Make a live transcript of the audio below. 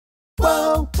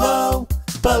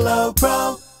Below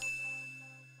Pro.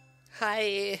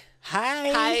 Hi. Hi.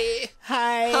 Hi.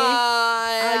 Hi.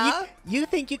 Hi. You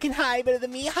think you can hi better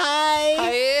than me?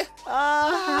 Hi.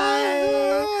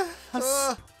 Hi.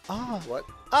 Hi. What?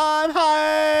 I'm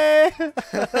high.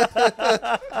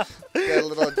 Got a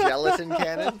little gelatin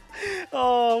cannon?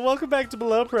 Oh, welcome back to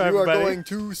Below Pro, You are everybody. going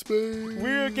to space.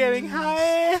 We're getting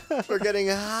high. We're getting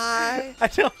high. I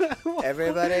don't know.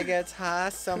 Everybody gets high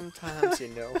sometimes, you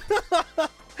know.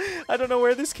 I don't know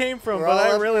where this came from, We're but all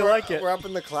I up- really we're- like it. We're up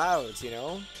in the clouds, you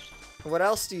know. What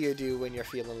else do you do when you're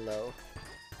feeling low?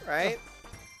 Right?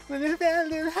 When you're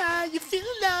feeling high, you feel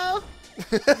low.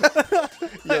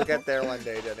 You'll get there one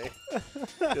day,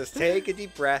 Teni. Just take a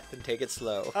deep breath and take it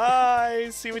slow. I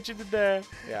see what you did there.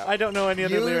 Yeah. I don't know any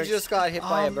other You lyrics. just got hit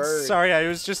by a bird. Sorry, I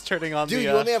was just turning on Dude, the... you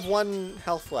only have one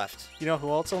health left. You know who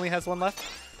else only has one left?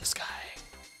 This guy.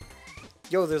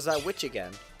 Yo, there's that witch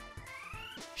again.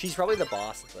 She's probably the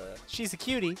boss of the... She's a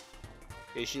cutie.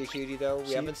 Is she a cutie, though?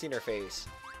 We haven't seen her face.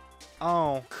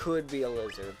 Oh, Could be a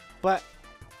lizard. but...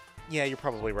 Yeah, you're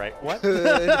probably right. What?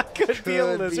 Could be a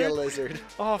lizard? lizard.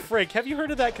 Oh, frig. Have you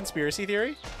heard of that conspiracy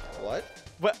theory? What?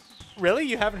 What? Really?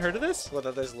 You haven't heard of this? What,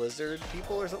 that there's lizard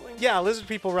people or something? Yeah, lizard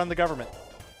people run the government.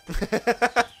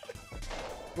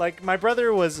 Like, my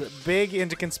brother was big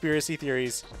into conspiracy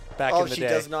theories back in the she day.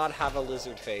 does not have a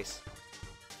lizard face.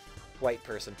 White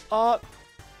person. Well,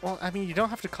 I mean, you don't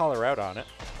have to call her out on it.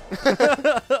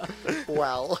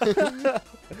 Well.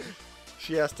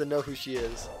 She has to know who she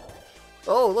is.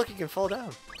 Oh, look, you can fall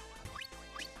down.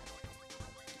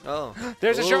 Oh.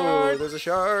 There's a Ooh, shard! There's a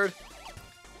shard.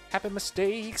 Happy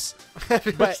mistakes.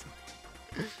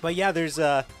 But yeah, there's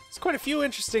quite a few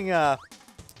interesting,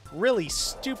 really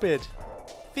stupid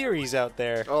theories out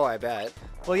there. Oh, I bet.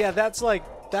 Well, yeah, that's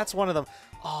one of them.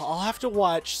 Oh, I'll have to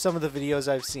watch some of the videos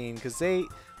I've seen because they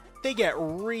get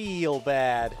real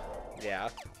bad. Yeah.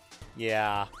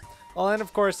 Yeah. Well, and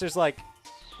of course, there's like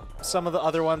some of the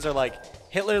other ones are like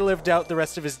Hitler lived out the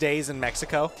rest of his days in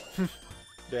Mexico.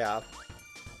 Yeah.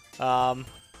 And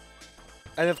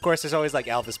of course, there's always like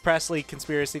Elvis Presley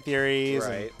conspiracy theories.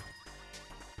 Right.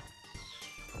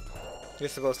 You're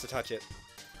supposed to touch it.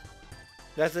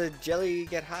 That's a jelly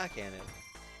get high cannon.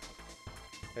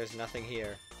 There's nothing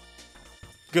here.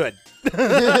 Good.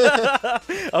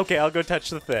 Okay, I'll go touch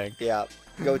the thing. Yeah.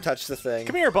 Go touch the thing.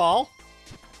 Come here, ball.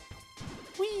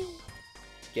 Whee.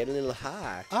 Get a little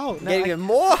high. Oh, no. Get even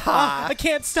more high. I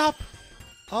can't stop.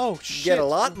 Oh, shit. Get a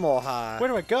lot more high. Where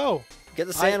do I go? Get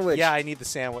the sandwich. Yeah, I need the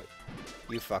sandwich.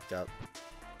 You fucked up.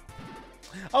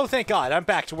 Oh, thank God. I'm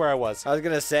back to where I was. I was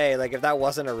gonna say, like, if that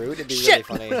wasn't a route, it'd be Shit.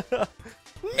 really funny.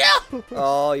 No!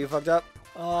 Oh, you fucked up?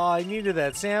 Oh, I needed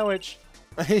that sandwich.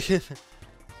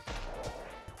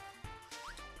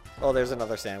 Oh, there's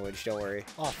another sandwich. Don't worry.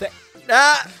 Oh,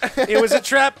 Ah! it was a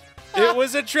trap. It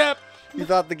was a trap. You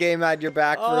thought the game had your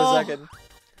back for Oh. a second.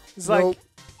 It's Nope. like,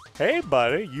 hey,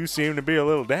 buddy, you seem to be a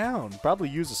little down. Probably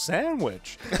use a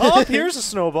sandwich. Oh, here's a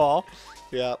snowball.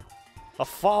 Yep. A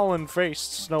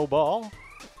fallen-faced snowball.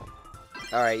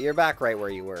 All right, you're back right where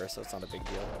you were, so it's not a big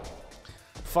deal.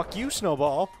 Fuck you,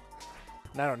 snowball.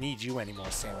 And I don't need you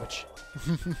anymore, sandwich.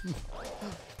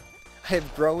 I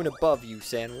have grown above you,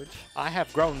 sandwich. I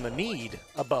have grown the need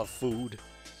above food.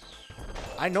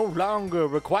 I no longer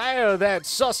require that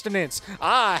sustenance.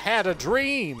 I had a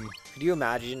dream. Could you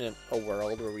imagine a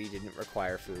world where we didn't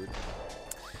require food?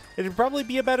 It'd probably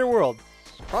be a better world.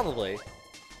 Probably.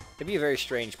 It'd be a very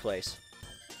strange place.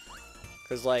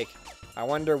 Because, like, I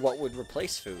wonder what would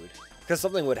replace food. Because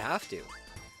something would have to.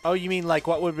 Oh, you mean like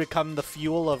what would become the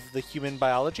fuel of the human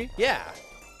biology? Yeah.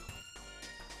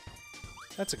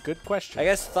 That's a good question. I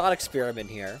guess thought experiment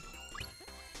here.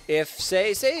 If,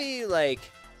 say, like,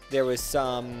 there was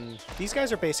some... These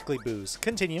guys are basically booze.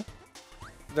 Continue.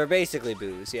 They're basically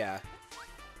booze, yeah.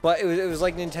 But it was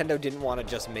like Nintendo didn't want to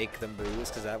just make them booze,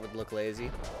 because that would look lazy.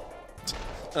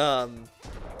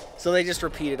 So they just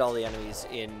repeated all the enemies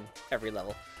in every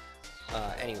level.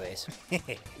 Anyways. Is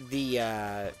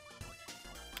there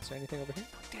anything over here?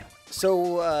 Damn it.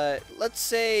 So, let's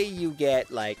say you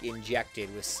get, like,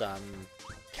 injected with some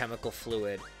chemical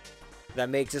fluid that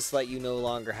makes it so that you no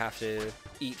longer have to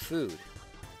eat food.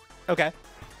 Okay.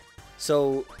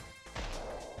 So,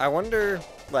 I wonder,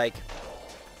 like,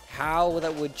 how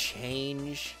that would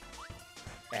change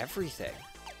everything.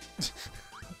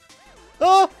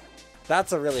 Oh!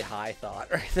 That's a really high thought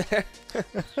right there.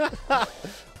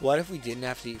 What if we didn't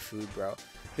have to eat food, bro?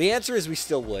 The answer is we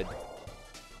still would.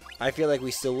 I feel like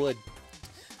we still would.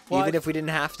 Well, even if we didn't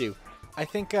have to. I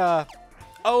think, oh,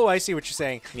 I see what you're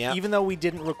saying. Yeah. Even though we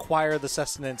didn't require the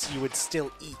sustenance, you would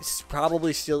still eat.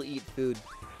 Probably still eat food.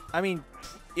 I mean,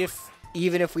 if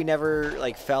Even if we never,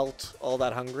 like, felt all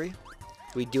that hungry,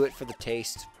 we do it for the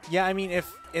taste. Yeah, I mean,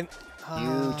 if...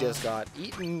 You just got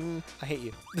eaten. I hate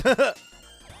you.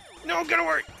 No, get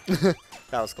away!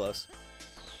 That was close.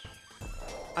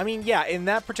 I mean, yeah, in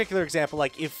that particular example,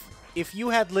 like, if you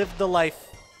had lived the life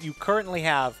you currently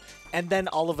have, and then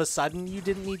all of a sudden you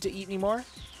didn't need to eat anymore,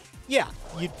 yeah,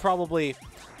 you'd probably...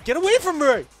 Get away from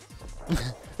me!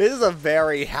 This is a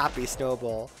very happy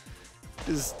snowball.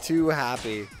 This is too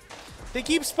happy. They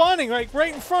keep spawning, like,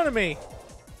 right in front of me.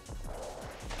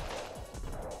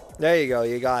 There you go,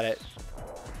 you got it.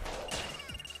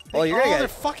 Well, they're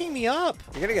fucking me up.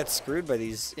 You're gonna get screwed by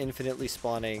these infinitely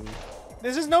spawning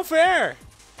This is no fair.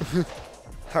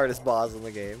 hardest boss in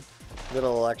the game.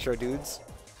 Little electro dudes.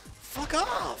 Fuck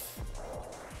off.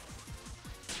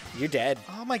 You're dead.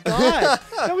 Oh my god.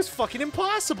 That was fucking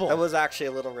impossible. That was actually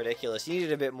a little ridiculous. You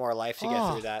needed a bit more life to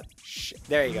get through that.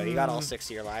 There you go. You got all 6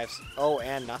 of your lives. Oh,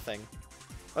 and nothing.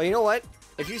 Oh, you know what?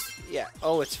 If you... Yeah.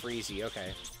 Oh, it's freezy.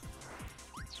 Okay.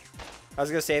 I was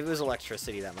going to say, if it was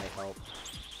electricity, that might help.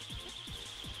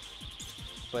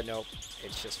 But nope.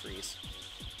 It's just freeze.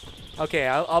 Okay,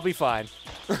 I'll be fine.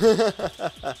 You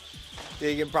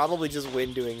can probably just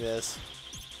win doing this.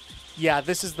 Yeah,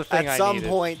 this is the thing I At some needed.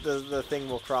 point, the thing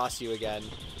will cross you again.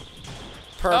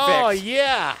 Perfect. Oh,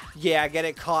 yeah. Yeah, get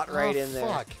it caught right in there.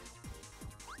 Fuck.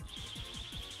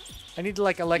 I need,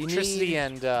 like, electricity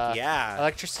and, yeah.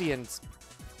 Electricity and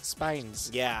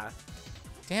spines. Yeah.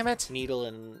 Damn it. Needle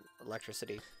and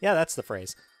electricity. Yeah, that's the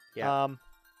phrase. Yeah.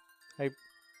 Oh,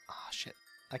 shit.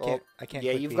 I can't Yeah,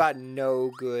 click you've B. got no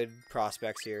good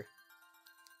prospects here.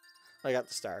 I got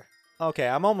the star. Okay,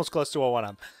 I'm almost close to a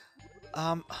 1-up.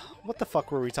 What the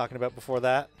fuck were we talking about before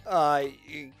that?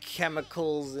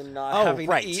 Chemicals and not having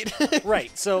to eat.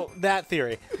 Right, so that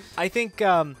theory. I think,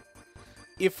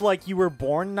 if, like, you were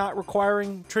born not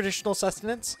requiring traditional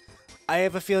sustenance, I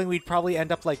have a feeling we'd probably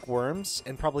end up like worms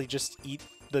and probably just eat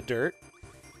the dirt.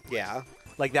 Yeah.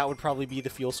 Like, that would probably be the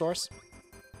fuel source.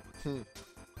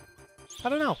 I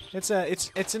don't know. It's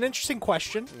an interesting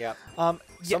question. Yeah.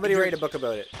 Somebody write a book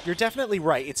about it. You're definitely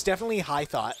right. It's definitely high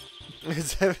thought.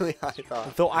 It's definitely high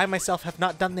thought. Though I myself have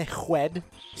not done the wed.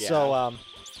 Yeah. So,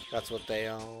 that's what they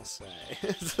all say.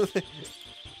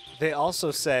 they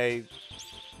also say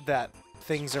that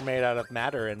things are made out of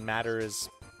matter, and matter is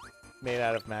made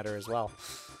out of matter as well.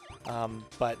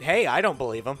 But hey, I don't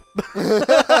believe them.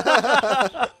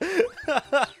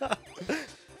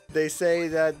 They say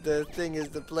that the thing is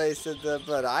the place of the,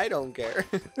 but I don't care.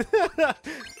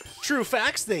 True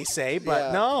facts, they say, but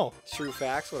Yeah. no. True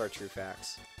facts? What are true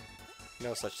facts?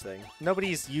 No such thing.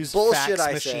 Nobody's used Bullshit, fax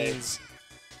I say. machines.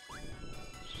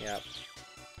 Yep.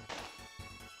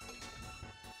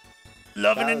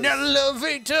 Loving That an was-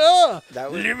 elevator!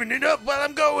 That was- Living it up while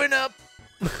I'm going up!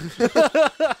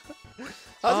 I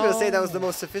was gonna say that was the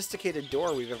most sophisticated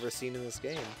door we've ever seen in this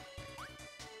game.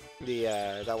 The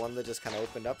that one that just kind of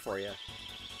opened up for you.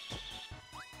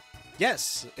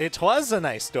 Yes, it was a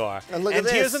nice door. And look at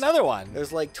this. Here's another one.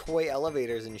 There's like toy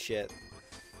elevators and shit.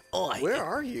 Oh, Where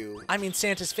are you? I'm in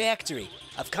Santa's factory.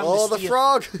 I've come Oh, to the steal.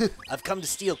 frog! I've come to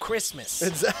steal Christmas.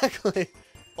 Exactly.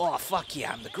 Oh, fuck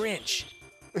yeah, I'm the Grinch.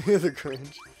 The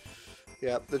cringe.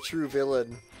 Yep, the true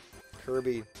villain,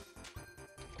 Kirby.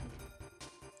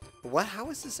 What? How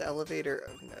is this elevator?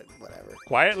 Whatever.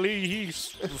 Quietly he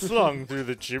flung through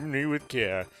the chimney with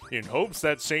care, in hopes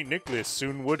that St. Nicholas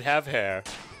soon would have hair.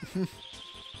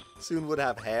 Soon would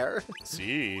have hair.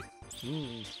 See?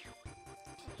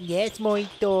 Yes,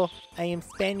 Moito. I am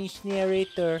Spanish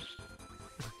narrator.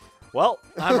 Well,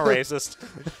 I'm a racist.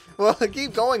 Well,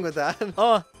 keep going with that.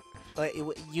 Oh,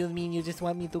 you mean you just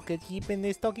want me to keep in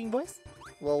this talking voice?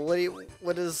 Well,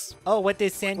 what does Oh, what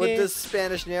does Santa? what does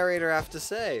Spanish narrator have to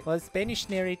say? Well, Spanish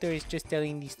narrator is just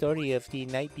telling the story of the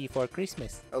night before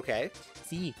Christmas. Okay.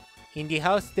 See, in the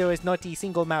house there was not a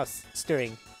single mouse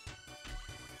stirring.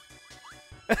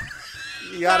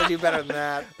 You gotta do better than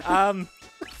that.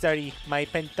 Sorry, my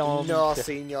pentom. No,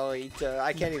 señorita.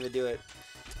 I can't even do it.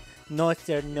 No,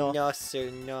 sir, no. No, sir,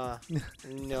 no.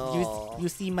 No. You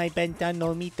see, my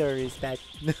pentanometer is that.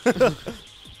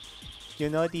 You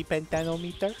know the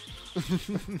pentanometer?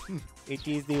 It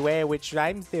is the way which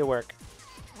rhymes they work.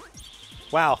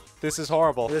 Wow, this is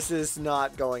horrible. This is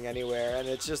not going anywhere, and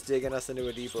it's just digging us into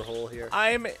a deeper hole here.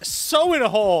 I'm so in a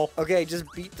hole. Okay, just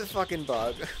beat the fucking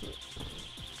bug.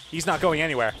 He's not going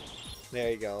anywhere.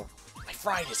 There you go. I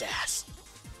fried his ass.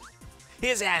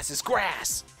 His ass is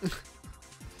grass.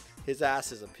 His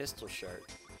ass is a pistol shard.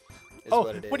 Is Oh,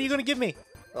 what it is. what are you gonna give me?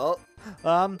 Oh,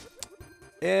 We're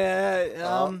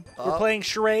playing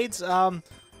charades.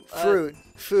 fruit,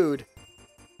 food.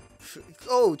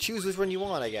 Oh, choose which one you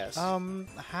want, I guess.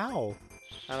 How?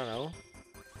 I don't know.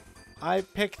 I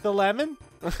pick the lemon?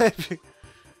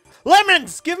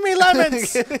 Lemons! Give me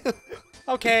lemons!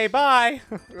 Okay, bye.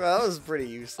 Well, that was pretty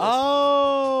useless.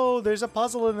 Oh, there's a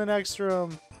puzzle in the next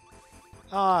room.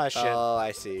 Ah, shit. Oh,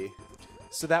 I see.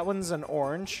 So that one's an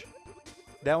orange.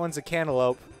 That one's a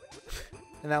cantaloupe.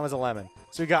 And that one's a lemon.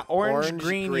 So we got orange,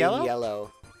 green,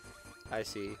 yellow? I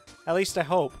see. At least I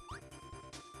hope.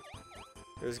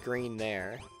 There's green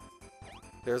there.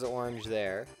 There's orange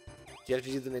there. Do you have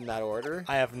to do them in that order?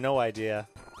 I have no idea.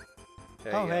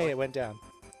 There Oh, you go. hey, it went down.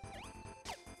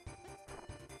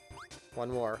 One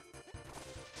more.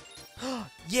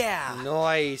 Yeah!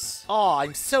 Nice. Oh,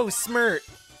 I'm so smart.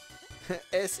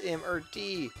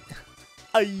 SMRT.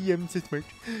 I am so smart.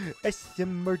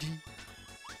 SMRT.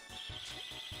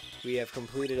 We have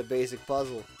completed a basic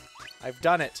puzzle. I've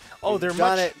done it. Oh, You've they're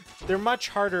done much. it. They're much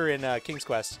harder in King's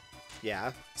Quest.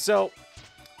 Yeah. So,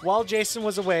 while Jason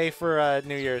was away for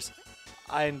New Year's,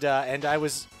 and I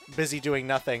was busy doing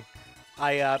nothing,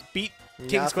 I beat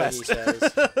King's Nothing,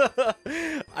 Quest.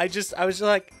 he says. I was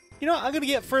like, you know, I'm gonna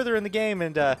get further in the game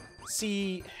and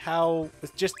see how,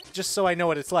 just so I know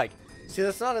what it's like. See,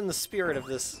 that's not in the spirit of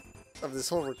this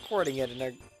whole recording it.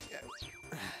 And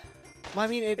Well, I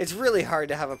mean, it's really hard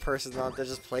to have a person on that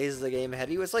just plays the game ahead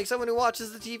of you. It's like someone who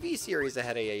watches the TV series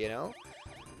ahead of you. You know,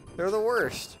 they're the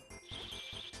worst.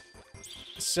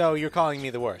 So you're calling me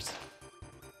the worst?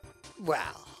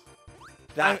 Well,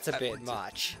 that's a bit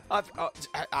much.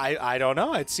 I don't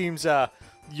know. It seems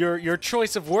your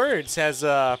choice of words has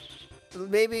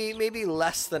Maybe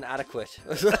less than adequate.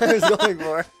 That's what I was going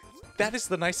for. That is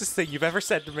the nicest thing you've ever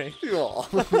said to me. Oh,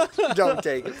 don't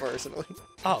take it personally.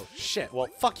 Oh shit. Well,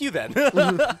 fuck you then.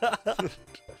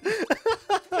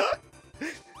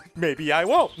 Maybe I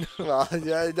won't. Well,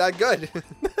 yeah, not good.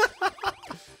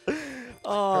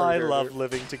 Oh, I love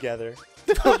living together.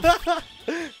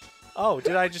 Oh,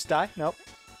 did I just die? Nope.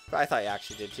 I thought you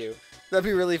actually did too. That'd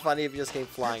be really funny if you just came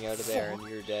flying out of there and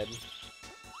you're dead.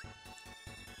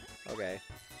 Okay.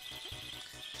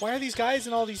 Why are these guys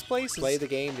in all these places? Play the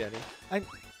game, Jenny. I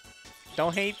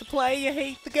don't hate the play, you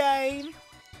hate the game.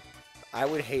 I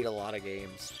would hate a lot of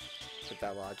games with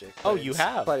that logic. Oh, but you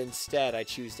have. But instead, I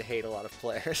choose to hate a lot of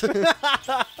players.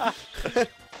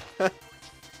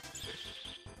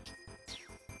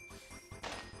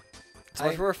 It's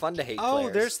much more fun to hate players. Oh,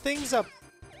 there's things up.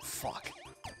 Fuck.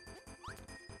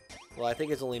 Well, I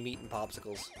think it's only meat and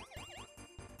popsicles.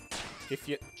 If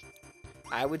you...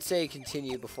 I would say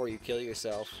continue before you kill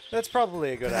yourself. That's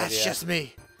probably a good idea. That's just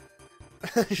me.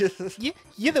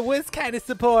 You're the worst kind of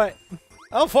support.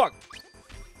 Oh, fuck.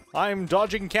 I'm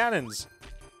dodging cannons.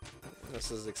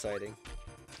 This is exciting.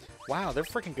 Wow, they're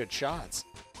freaking good shots.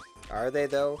 Are they,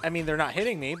 though? I mean, they're not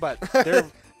hitting me, but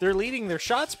they're leading their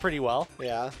shots pretty well.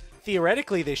 Yeah.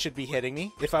 Theoretically, they should be hitting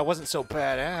me if I wasn't so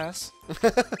badass.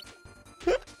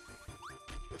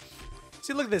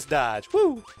 See, look at this dodge.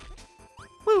 Woo!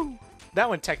 Woo! That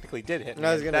one technically did hit me.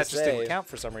 I was gonna that just say. didn't count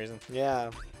for some reason. Yeah.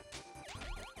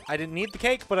 I didn't need the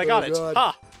cake, but I got it. God.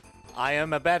 Ha! I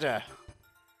am a better.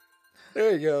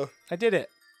 There you go. I did it.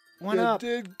 One you up.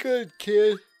 did good,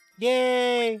 kid.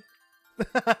 Yay!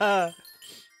 I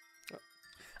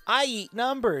eat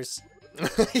numbers.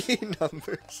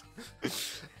 Numbers.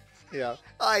 Yeah.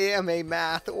 I am a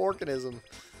math organism.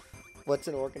 What's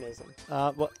an organism?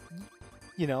 Well,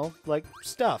 you know, like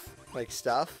stuff. Like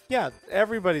stuff? Yeah,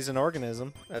 everybody's an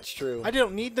organism. That's true. I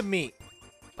don't need the meat,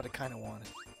 but I kind of want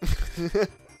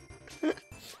it.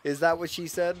 Is that what she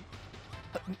said?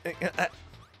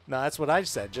 No, that's what I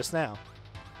said just now.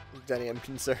 Denny, I'm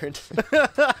concerned.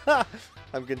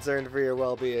 I'm concerned for your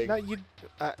well-being. No, you.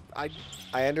 I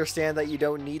understand that you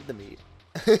don't need the meat.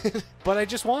 But I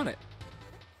just want it.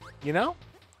 You know?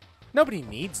 Nobody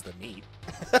needs the meat.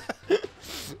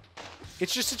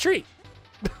 It's just a treat.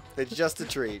 It's just a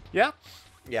treat. Yeah?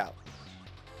 Yeah.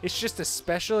 It's just a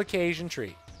special occasion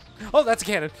treat. Oh, that's a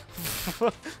cannon.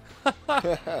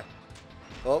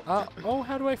 Oh, Oh,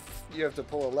 how do I... you have to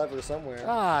pull a lever somewhere.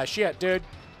 Ah, shit, dude.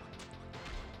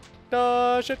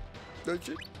 Shit. Don't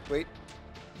you? Wait.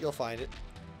 You'll find it.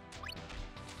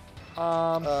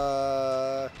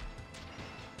 Uh,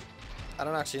 I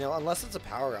don't actually know, unless it's a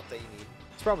power-up that you need.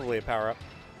 It's probably a power-up.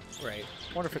 Right.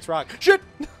 Wonder if it's rock. Shit!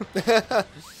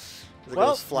 It Well,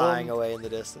 goes flying well- away in the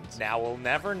distance. Now we'll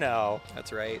never know.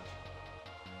 That's right.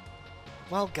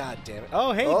 Well, god damn it.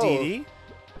 Oh, hey, Oh. Dee Dee.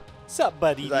 Sup,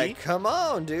 buddy? He's like, come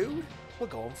on, dude. We're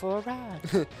going for a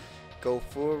ride. Go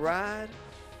for a ride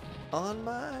on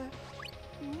my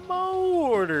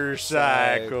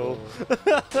Motorcycle.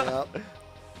 Yep. How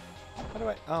do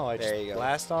I... Oh, I There just you go.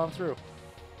 blast on through.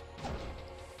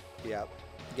 Yep.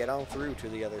 Get on through to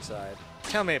the other side.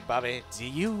 Tell me, Bobby, do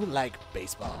you like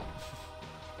baseball?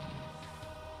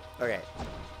 Okay.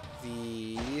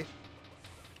 You're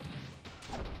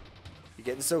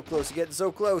getting so close. You're getting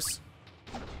so close.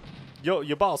 Yo,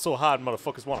 your ball's so hard,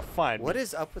 motherfuckers want to find What me.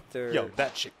 is up with their... Yo,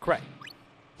 that shit crack.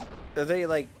 Are they,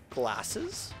 like,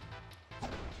 glasses?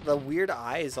 The weird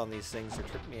eyes on these things are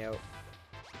tripping me out.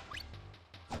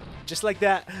 Just like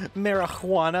that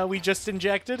marijuana we just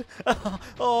injected.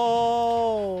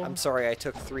 Oh. I'm sorry, I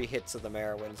took 3 hits of the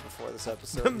Merowinds before this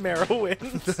episode.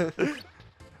 Merowinds.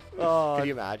 Oh, Could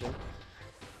you imagine?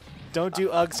 don't do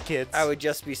Uggs, kids. I would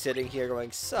just be sitting here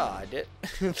going, sod it,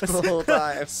 the whole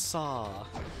time. Saw.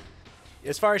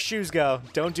 As far as shoes go,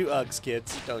 don't do Uggs,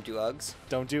 kids. Don't do Uggs.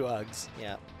 Don't do Uggs.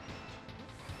 Yeah.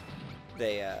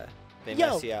 They Yo,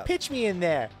 mess you up. pitch me in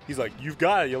there. He's like, you've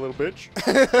got it, you little bitch.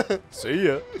 See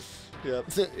ya. Yep.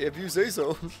 If you say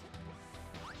so.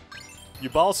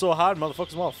 Your ball's so hard,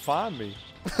 motherfuckers want to find me.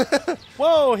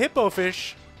 Whoa, hippo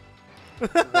fish.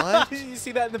 What? You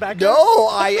see that in the background? No,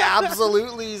 I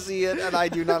absolutely see it, and I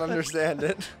do not understand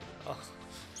it.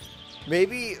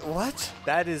 Maybe, what?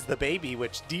 That is the baby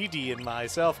which Dee Dee and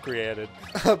myself created.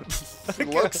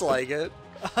 Looks like it.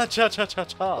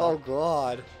 Cha-cha-cha-cha. Oh,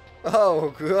 God. Oh,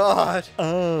 God.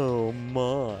 Oh,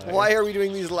 my. Why are we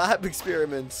doing these lab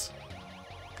experiments?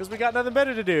 Because we got nothing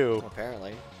better to do.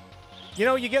 Apparently. You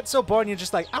know, you get so bored and you're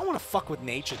just like, I want to fuck with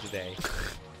nature today.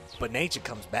 But nature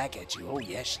comes back at you. Oh,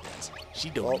 yes, she does. She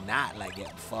do not like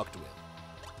getting fucked with.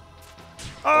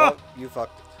 Oh, you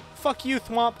fucked. Fuck you,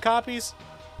 Thwomp copies.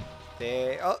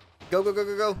 There. Oh, go, go, go,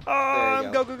 go, go. Oh,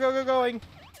 There you I'm going.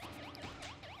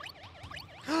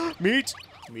 Meat.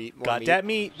 Meat, more Got meat. that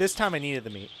meat. This time I needed the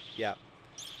meat. Yeah.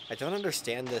 I don't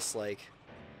understand this, like,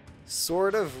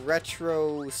 sort of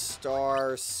retro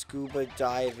star scuba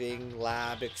diving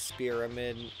lab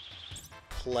experiment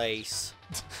place.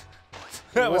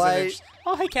 That was What? interesting.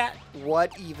 Oh, hey, cat.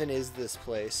 What even is this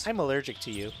place? I'm allergic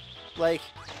to you. Like,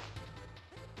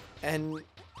 and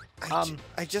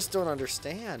I just don't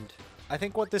understand. I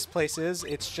think what this place is,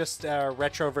 it's just a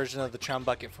retro version of the Chum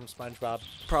Bucket from SpongeBob.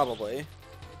 Probably.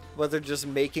 But they're just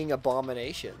making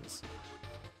abominations.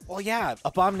 Well, yeah,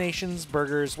 abominations,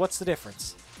 burgers, what's the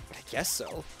difference? I guess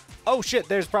so. Oh, shit,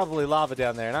 there's probably lava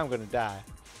down there, and I'm going to die.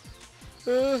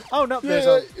 Oh, no, there's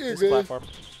a platform.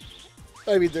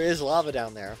 I mean, there is lava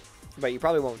down there, but you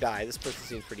probably won't die. This person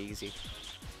seems pretty easy.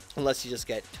 Unless you just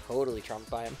get totally trumped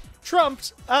by him.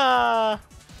 Trumped? I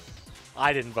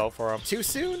didn't vote for him. Too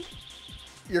soon?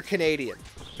 You're Canadian.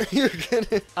 You're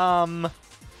gonna...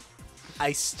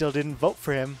 I still didn't vote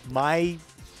for him. My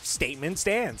statement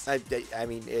stands. I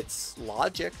mean, it's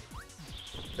logic.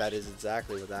 That is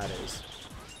exactly what that is.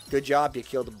 Good job, you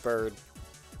killed a bird.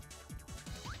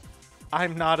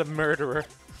 I'm not a murderer.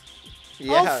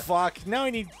 Yeah. Oh, fuck. Now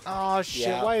I need... Oh, shit.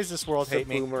 Yeah. Why does this world The hate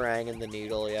me? boomerang and the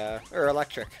needle, yeah. Or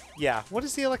electric. Yeah. What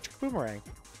is the electric boomerang?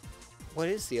 What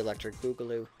is the electric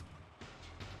boogaloo?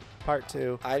 Part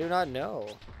 2. I do not know.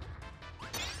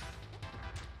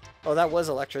 Oh, that was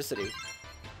electricity.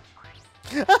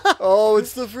 Oh,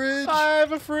 it's the fridge. I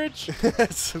have a fridge.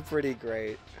 That's pretty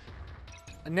great.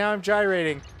 And now I'm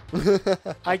gyrating.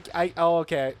 Oh,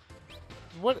 okay.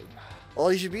 What? Oh,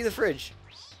 you should be the fridge.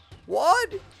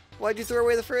 What? Why'd you throw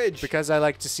away the fridge? Because I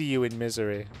like to see you in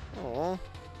misery. Oh,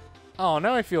 Oh,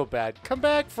 now I feel bad. Come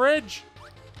back, fridge.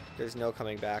 there's no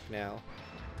coming back now.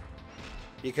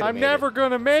 You could have I'm made never it.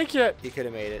 gonna make it. You could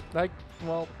have made it. Like,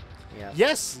 well, Yeah.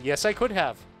 yes, I could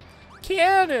have.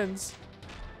 Cannons.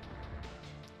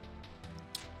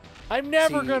 I'm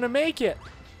never See- gonna make it.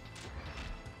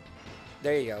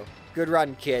 There you go. Good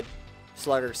run, kid.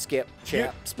 Slugger, skip,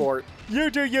 champ, sport. You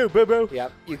do you, boo-boo.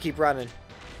 Yep, you keep running.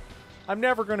 I'm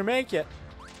never gonna make it.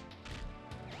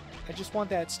 I just want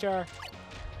that star.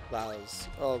 Lows.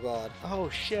 Oh, God. Oh,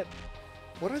 shit.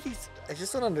 What are these? I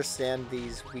just don't understand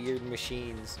these weird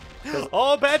machines.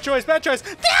 Oh, bad choice, bad choice.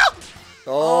 No!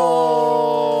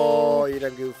 Oh, you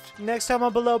done goofed. Next time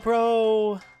I'm below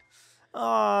pro.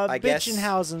 I guess-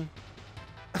 Bitchenhausen.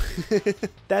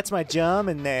 That's my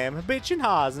German name.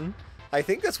 Bitchenhausen. I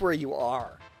think that's where you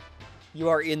are. You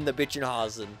are in the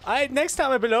Bitchenhausen. Next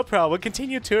time I'm below pro, we'll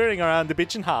continue touring around the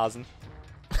Bitchenhausen.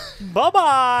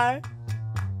 Bye-bye.